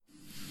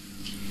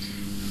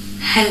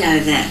Hello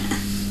there,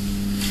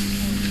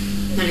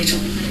 my little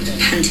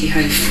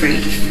pantyhose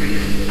freak.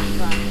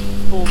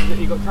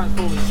 You've got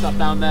transformers and stuff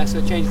down there, so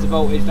it changes the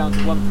voltage down to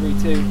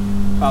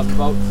 132,000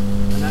 volts,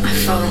 and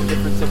that's the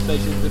different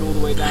substations and all the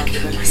way down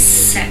to my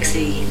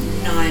sexy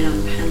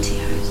nylon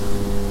pantyhose on.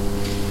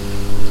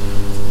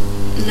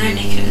 No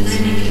knickers.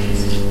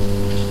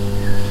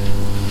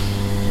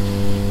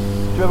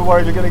 Do you ever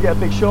worry you're going to get a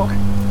big shock?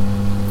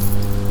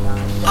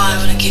 I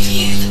want to give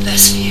you the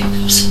best view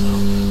possible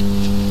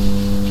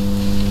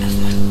of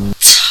my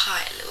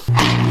tight little...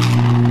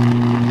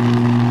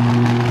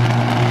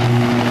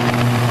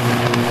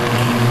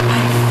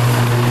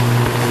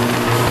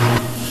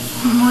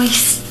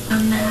 Moist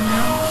on there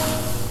now.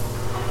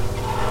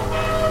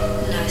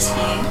 Nice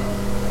view.